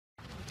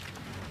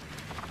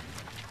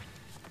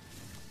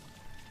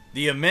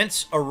The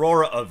immense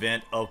Aurora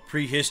event of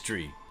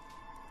prehistory.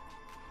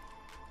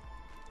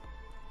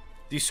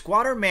 The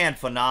squatter man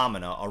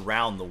phenomena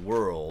around the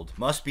world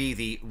must be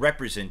the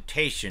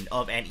representation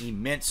of an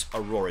immense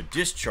aurora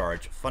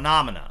discharge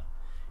phenomena,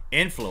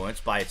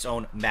 influenced by its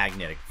own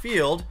magnetic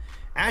field,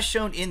 as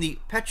shown in the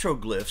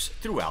petroglyphs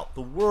throughout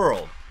the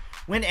world.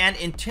 When an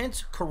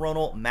intense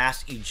coronal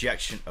mass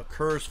ejection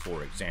occurs,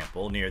 for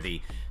example, near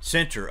the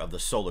center of the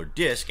solar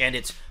disk, and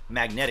its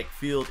magnetic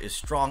field is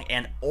strong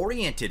and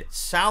oriented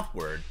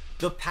southward,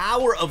 the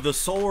power of the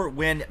solar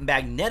wind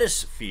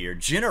magnetosphere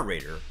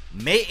generator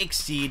may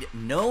exceed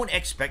known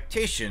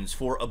expectations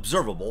for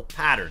observable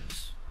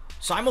patterns.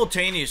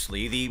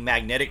 Simultaneously, the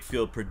magnetic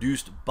field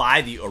produced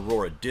by the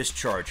aurora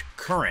discharge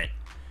current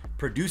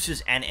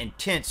produces an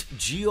intense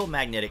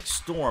geomagnetic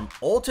storm,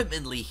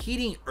 ultimately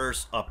heating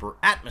Earth's upper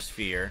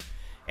atmosphere,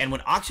 and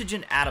when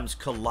oxygen atoms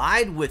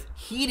collide with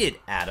heated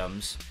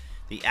atoms,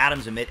 the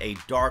atoms emit a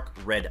dark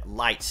red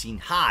light seen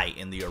high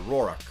in the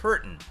aurora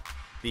curtain.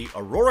 The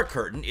aurora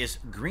curtain is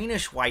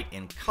greenish-white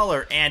in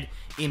color and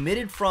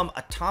emitted from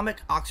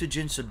atomic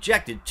oxygen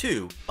subjected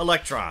to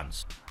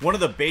electrons. One of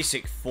the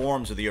basic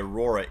forms of the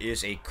aurora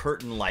is a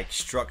curtain-like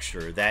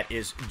structure that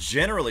is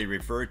generally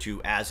referred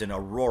to as an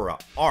aurora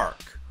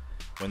arc.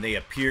 When they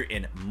appear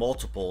in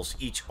multiples,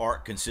 each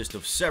arc consists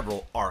of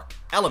several arc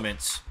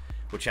elements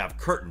which have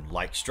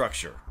curtain-like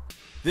structure.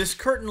 This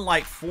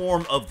curtain-like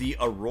form of the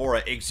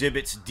aurora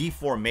exhibits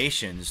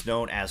deformations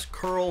known as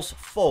curls,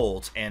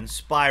 folds, and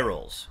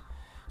spirals.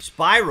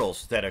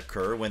 Spirals that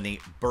occur when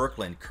the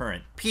Birkeland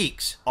current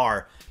peaks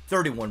are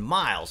 31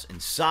 miles in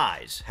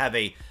size, have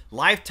a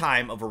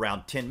lifetime of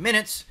around 10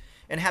 minutes,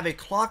 and have a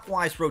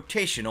clockwise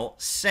rotational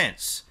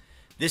sense.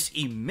 This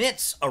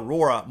immense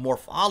aurora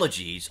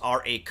morphologies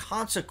are a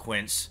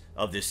consequence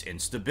of this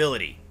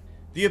instability.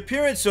 The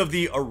appearance of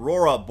the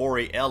aurora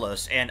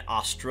borealis and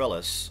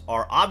australis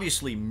are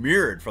obviously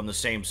mirrored from the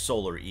same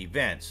solar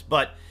events,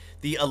 but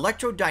the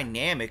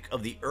electrodynamic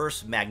of the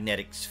Earth's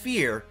magnetic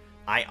sphere,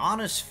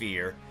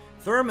 ionosphere,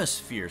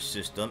 thermosphere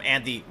system,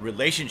 and the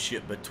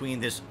relationship between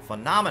this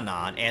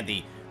phenomenon and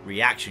the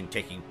reaction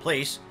taking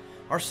place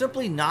are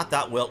simply not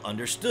that well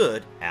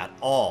understood at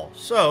all.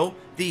 So,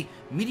 the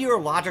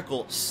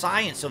meteorological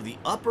science of the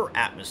upper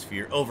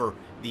atmosphere over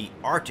the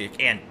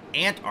Arctic and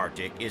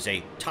Antarctic is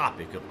a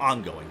topic of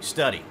ongoing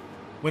study.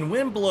 When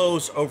wind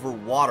blows over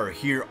water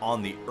here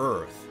on the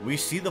Earth, we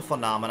see the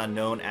phenomena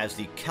known as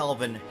the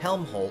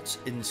Kelvin-Helmholtz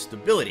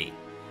instability.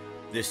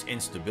 This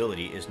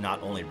instability is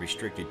not only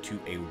restricted to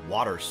a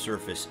water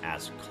surface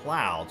as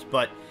clouds,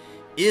 but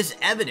is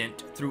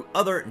evident through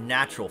other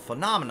natural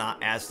phenomena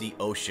as the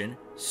ocean,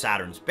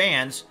 Saturn's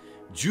bands,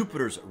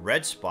 Jupiter's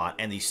red spot,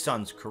 and the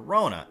sun's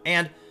corona,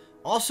 and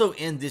also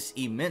in this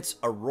immense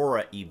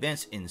aurora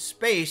events in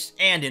space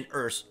and in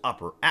Earth's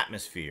upper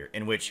atmosphere,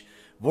 in which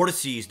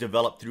vortices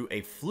develop through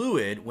a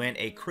fluid when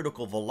a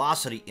critical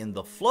velocity in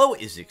the flow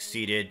is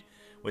exceeded,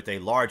 with a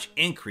large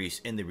increase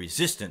in the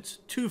resistance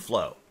to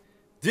flow.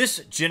 This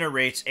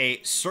generates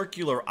a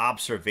circular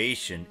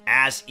observation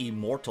as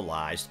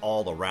immortalized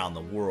all around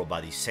the world by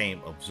the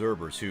same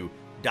observers who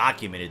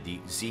documented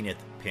the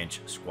zenith pinch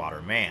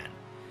squatter man.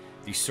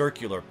 The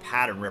circular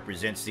pattern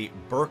represents the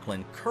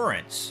Birkeland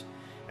currents,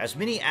 as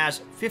many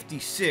as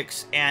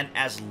 56 and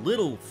as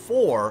little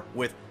 4,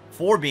 with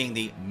 4 being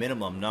the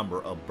minimum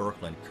number of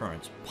Birkeland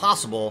currents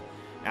possible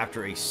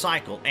after a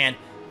cycle, and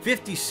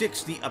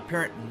 56 the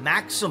apparent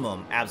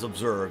maximum as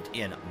observed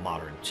in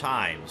modern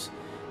times.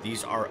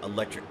 These are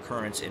electric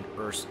currents in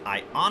Earth's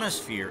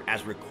ionosphere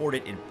as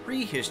recorded in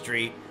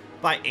prehistory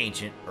by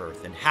ancient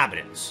Earth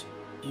inhabitants.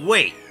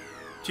 Wait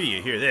till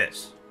you hear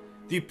this.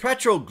 The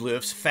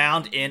petroglyphs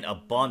found in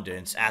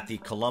abundance at the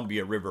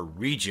Columbia River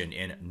region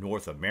in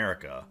North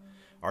America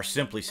are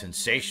simply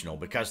sensational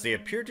because they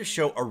appear to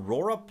show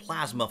aurora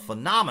plasma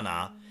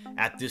phenomena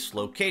at this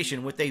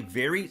location with a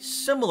very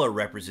similar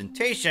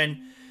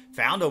representation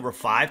found over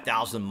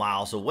 5,000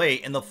 miles away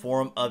in the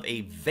form of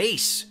a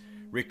vase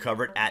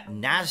recovered at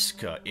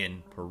Nazca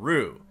in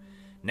Peru.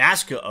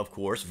 Nazca, of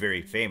course,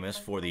 very famous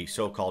for the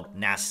so-called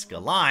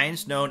Nazca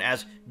lines known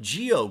as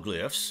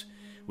geoglyphs,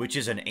 which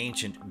is an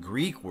ancient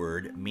Greek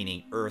word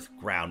meaning earth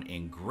ground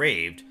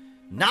engraved.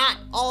 Not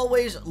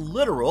always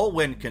literal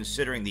when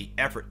considering the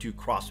effort to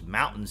cross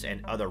mountains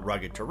and other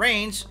rugged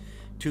terrains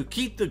to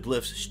keep the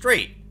glyphs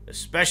straight,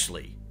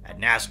 especially at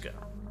Nazca.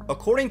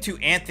 According to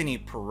Anthony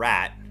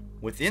Peratt,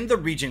 within the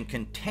region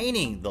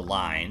containing the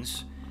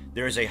lines,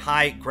 there is a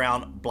high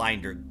ground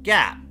blinder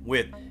gap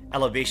with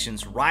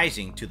elevations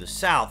rising to the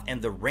south,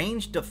 and the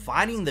range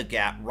defining the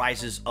gap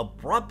rises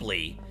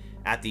abruptly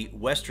at the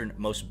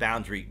westernmost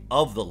boundary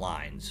of the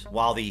lines,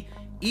 while the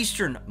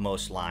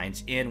easternmost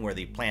lines end where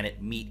the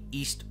planet meet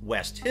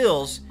east-west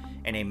hills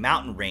and a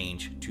mountain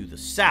range to the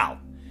south.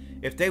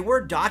 If they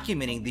were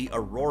documenting the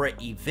aurora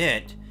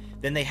event,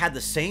 then they had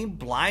the same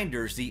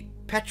blinders the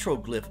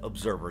petroglyph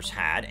observers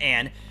had,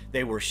 and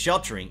they were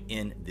sheltering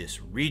in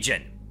this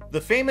region. The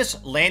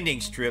famous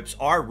landing strips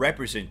are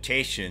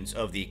representations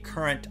of the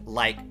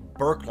current-like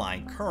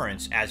Birkeland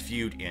currents as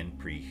viewed in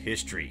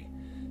prehistory.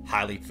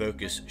 Highly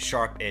focused,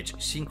 sharp-edged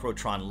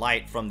synchrotron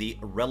light from the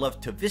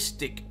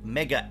relativistic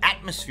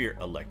mega-atmosphere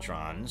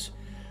electrons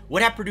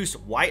would have produced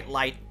white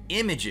light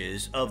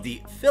images of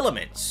the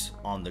filaments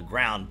on the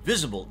ground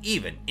visible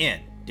even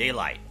in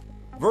daylight.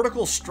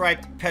 Vertical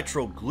striped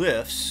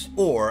petroglyphs,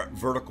 or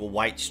vertical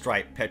white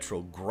striped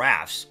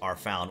petrographs, are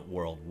found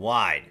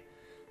worldwide.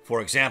 For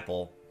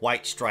example,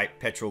 white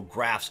striped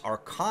petrographs are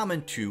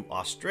common to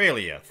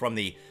Australia, from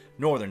the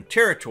Northern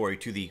Territory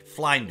to the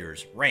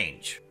Flinders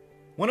Range.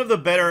 One of the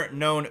better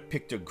known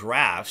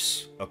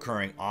pictographs,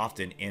 occurring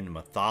often in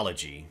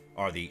mythology,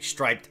 are the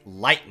striped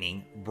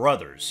lightning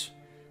brothers,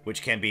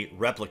 which can be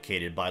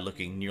replicated by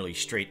looking nearly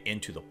straight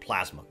into the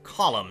plasma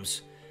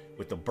columns,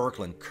 with the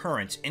Birkeland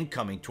currents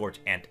incoming towards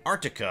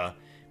Antarctica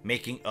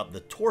making up the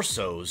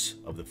torsos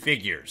of the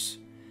figures.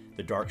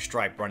 The dark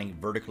stripe running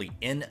vertically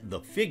in the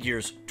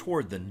figures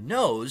toward the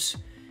nose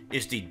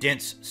is the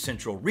dense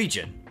central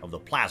region of the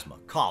plasma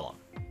column.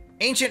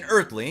 Ancient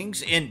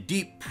Earthlings in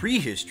deep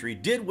prehistory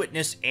did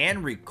witness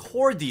and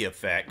record the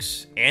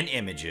effects and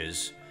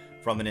images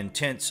from an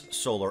intense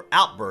solar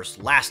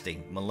outburst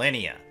lasting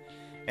millennia,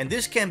 and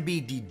this can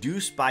be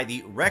deduced by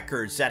the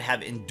records that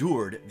have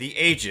endured the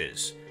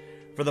ages.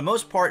 For the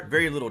most part,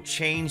 very little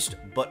changed,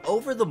 but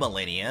over the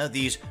millennia,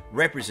 these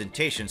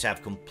representations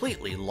have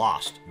completely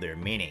lost their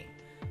meaning.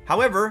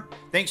 However,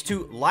 thanks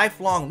to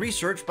lifelong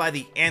research by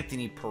the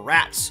Anthony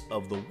Perats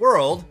of the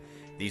world,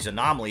 these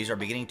anomalies are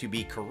beginning to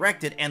be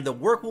corrected and the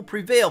work will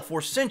prevail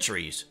for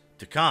centuries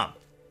to come.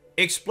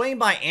 Explained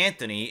by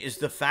Anthony is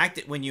the fact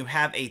that when you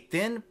have a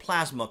thin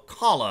plasma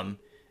column,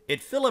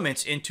 it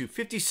filaments into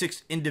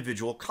 56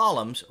 individual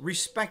columns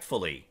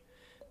respectively,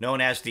 known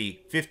as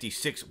the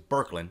 56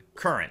 Birkeland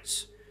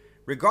currents.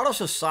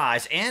 Regardless of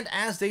size, and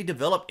as they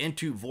develop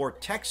into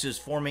vortexes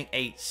forming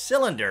a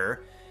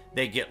cylinder,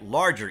 they get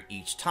larger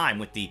each time,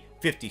 with the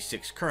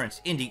 56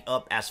 currents ending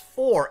up as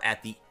 4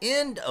 at the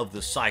end of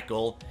the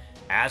cycle,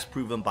 as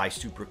proven by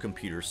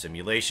supercomputer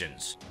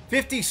simulations.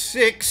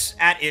 56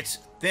 at its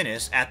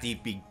thinnest at the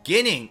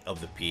beginning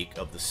of the peak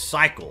of the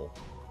cycle,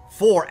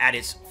 4 at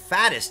its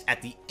fattest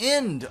at the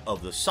end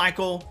of the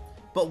cycle.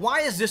 But why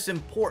is this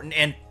important,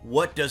 and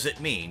what does it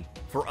mean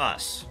for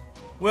us?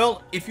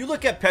 Well, if you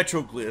look at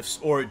petroglyphs,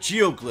 or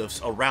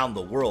geoglyphs around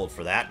the world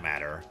for that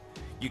matter,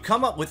 you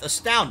come up with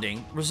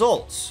astounding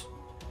results.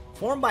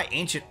 Formed by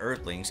ancient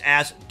Earthlings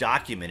as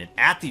documented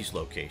at these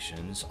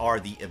locations are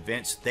the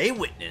events they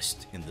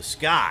witnessed in the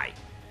sky,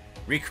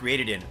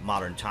 recreated in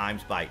modern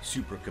times by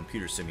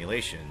supercomputer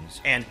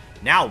simulations, and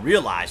now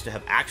realized to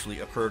have actually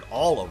occurred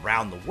all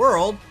around the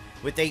world,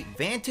 with a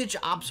vantage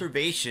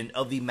observation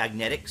of the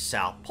magnetic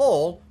South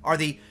Pole, are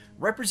the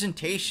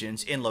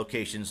representations in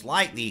locations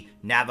like the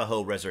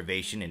Navajo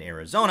Reservation in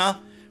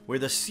Arizona, where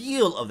the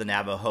seal of the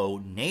Navajo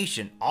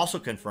Nation also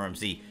confirms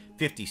the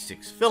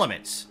 56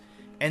 filaments.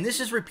 And this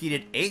is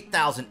repeated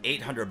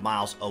 8,800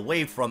 miles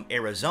away from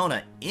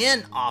Arizona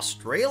in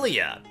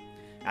Australia,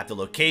 at the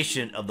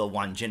location of the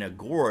Wangina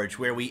Gorge,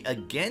 where we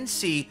again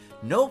see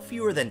no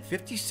fewer than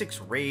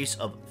 56 rays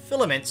of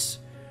filaments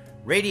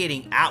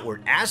radiating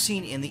outward as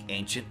seen in the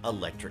ancient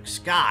electric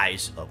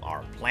skies of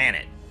our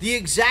planet. The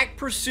exact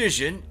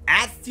precision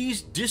at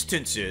these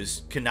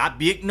distances cannot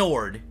be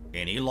ignored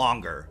any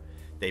longer.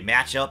 They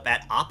match up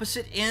at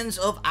opposite ends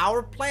of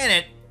our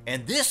planet,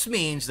 and this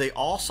means they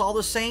all saw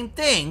the same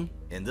thing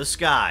in the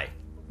sky.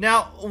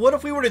 Now, what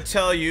if we were to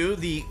tell you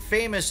the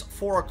famous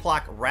 4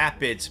 o'clock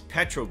rapids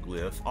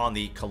petroglyph on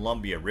the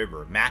Columbia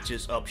River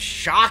matches up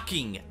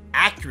shocking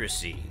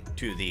accuracy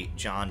to the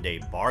John Day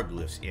bar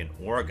glyphs in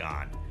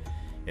Oregon?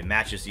 It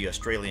matches the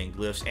Australian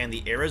glyphs, and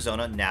the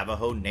Arizona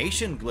Navajo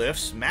Nation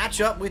glyphs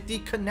match up with the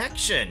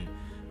connection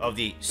of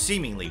the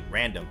seemingly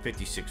random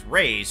 56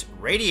 rays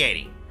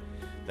radiating.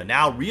 The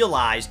now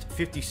realized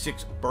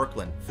 56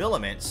 Birkeland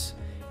filaments,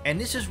 and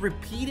this is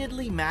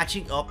repeatedly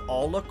matching up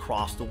all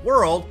across the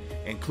world,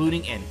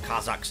 including in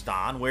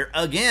Kazakhstan, where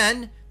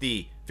again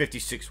the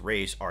 56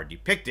 rays are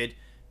depicted.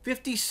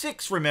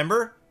 56,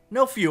 remember,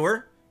 no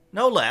fewer,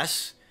 no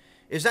less.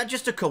 Is that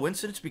just a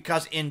coincidence?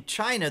 Because in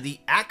China, the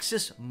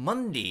axis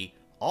mundi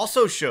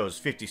also shows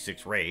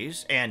 56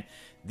 rays, and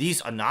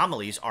these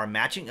anomalies are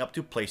matching up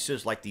to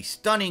places like the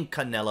stunning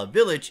Canela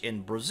village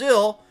in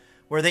Brazil,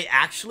 where they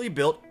actually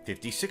built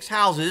 56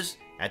 houses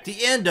at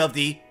the end of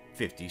the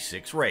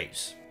 56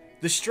 rays.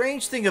 The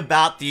strange thing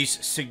about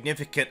these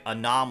significant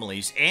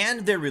anomalies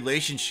and their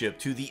relationship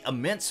to the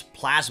immense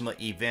plasma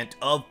event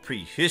of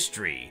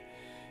prehistory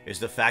is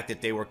the fact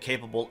that they were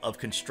capable of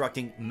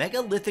constructing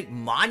megalithic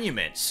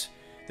monuments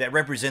that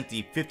represent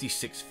the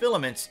 56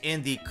 filaments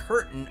in the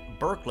Curtin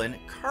Birkeland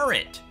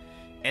current.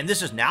 And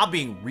this is now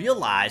being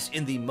realized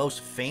in the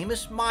most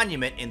famous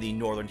monument in the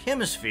Northern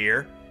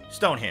Hemisphere,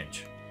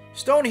 Stonehenge.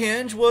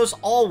 Stonehenge was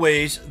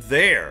always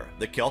there.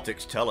 The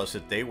Celtics tell us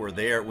that they were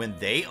there when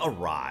they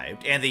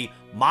arrived, and the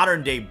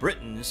modern-day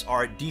Britons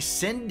are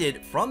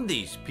descended from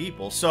these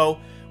people. So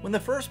when the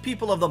first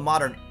people of the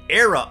modern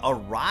era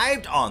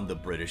arrived on the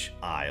British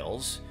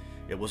Isles,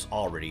 it was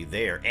already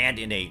there and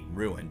in a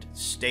ruined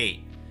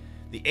state.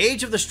 The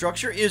age of the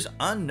structure is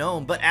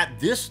unknown, but at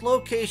this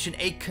location,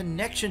 a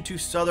connection to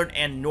Southern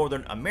and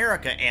Northern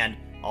America and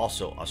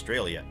also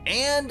Australia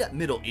and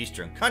Middle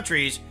Eastern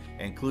countries,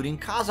 including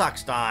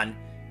Kazakhstan,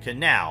 can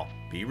now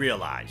be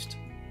realized.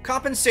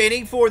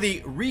 Compensating for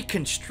the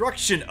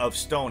reconstruction of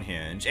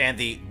Stonehenge and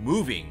the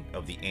moving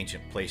of the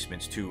ancient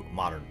placements to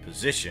modern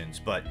positions,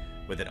 but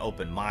with an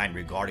open mind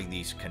regarding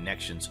these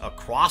connections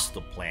across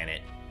the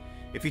planet,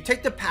 if you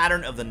take the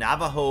pattern of the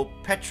Navajo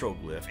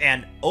petroglyph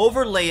and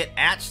overlay it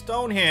at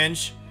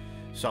Stonehenge,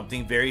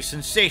 something very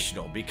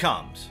sensational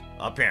becomes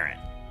apparent.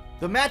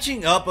 The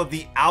matching up of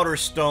the outer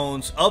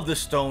stones of the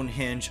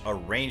Stonehenge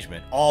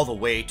arrangement all the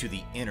way to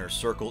the inner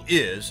circle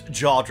is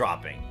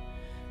jaw-dropping.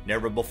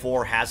 Never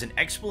before has an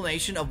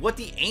explanation of what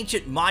the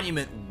ancient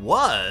monument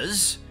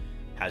was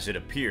has it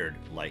appeared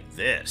like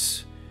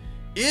this.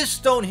 Is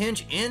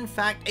Stonehenge in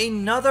fact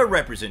another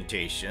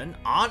representation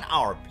on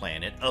our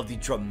planet of the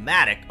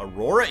dramatic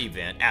Aurora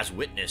event as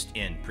witnessed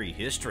in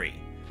prehistory?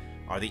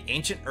 Are the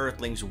ancient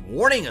earthlings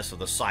warning us of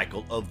the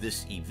cycle of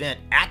this event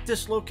at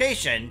this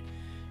location?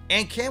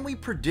 And can we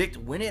predict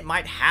when it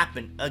might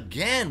happen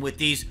again with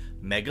these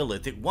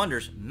megalithic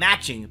wonders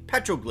matching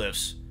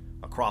petroglyphs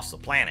across the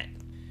planet?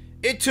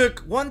 It took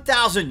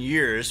 1,000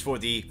 years for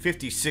the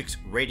 56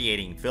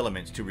 radiating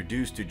filaments to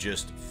reduce to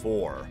just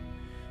 4.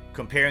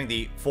 Comparing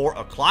the 4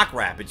 o'clock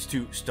rapids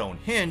to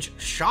Stonehenge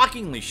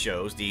shockingly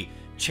shows the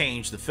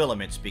change the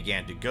filaments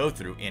began to go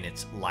through in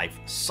its life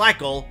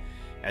cycle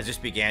as this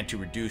began to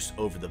reduce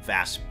over the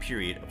vast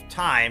period of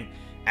time,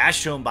 as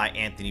shown by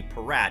Anthony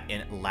Peratt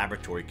in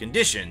laboratory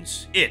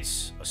conditions.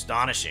 It's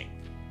astonishing.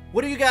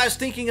 What are you guys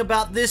thinking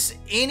about this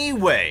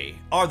anyway?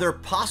 Are there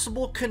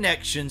possible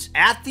connections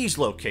at these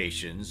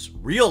locations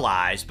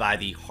realized by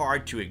the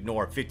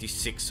hard-to-ignore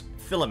 56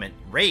 filament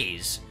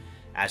rays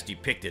as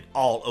depicted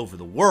all over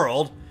the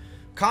world?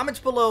 Comments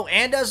below,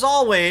 and as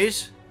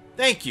always,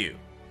 thank you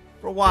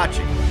for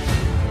watching.